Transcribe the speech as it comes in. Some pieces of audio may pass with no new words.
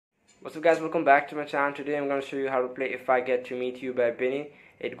What's up guys, welcome back to my channel. Today I'm going to show you how to play If I Get to Meet You by BENEE.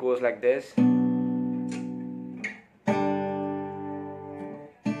 It goes like this.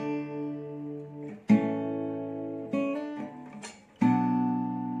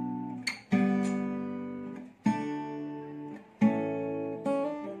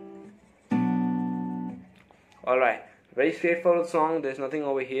 Alright, very straightforward song, there's nothing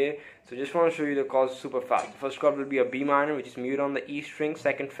over here. So just want to show you the chords super fast. The first chord will be a B minor, which is mute on the E string,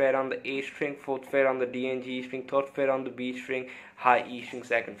 second fret on the A string, fourth fret on the D and G string, third fret on the B string, high E string,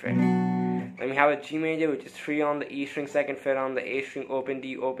 second fret. Then we have a G major, which is 3 on the E string, second fret on the A string, open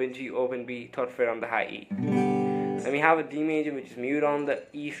D, open G, open B, third fret on the high E. Then we have a D major, which is mute on the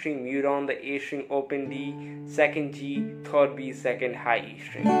E string, mute on the A string, open D, second G, third B, second high E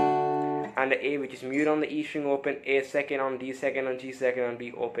string. And the A, which is mute on the E string, open A, second on D, second on G, second on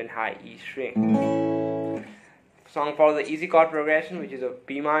B, open high E string. Song follows the easy chord progression, which is a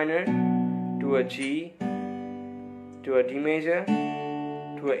B minor to a G to a D major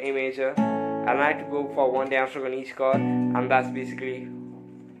to a A major. I like to go for one downstroke on each chord, and that's basically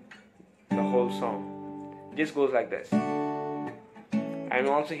the whole song. It just goes like this. And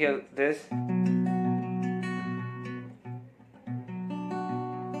also hear this.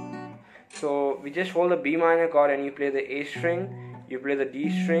 So we just hold the B minor chord and you play the A string, you play the D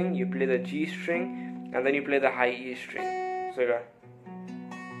string, you play the G string, and then you play the high E string. So yeah.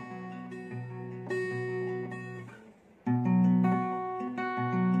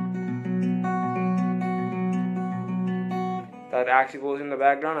 That actually goes in the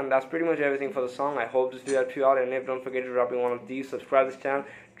background, and that's pretty much everything for the song. I hope this video helped you out, and if don't forget to drop in one of these, subscribe to this channel,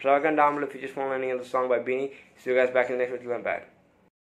 drag on down below if you just want any other song by BENEE. See you guys back in the next video. Bye.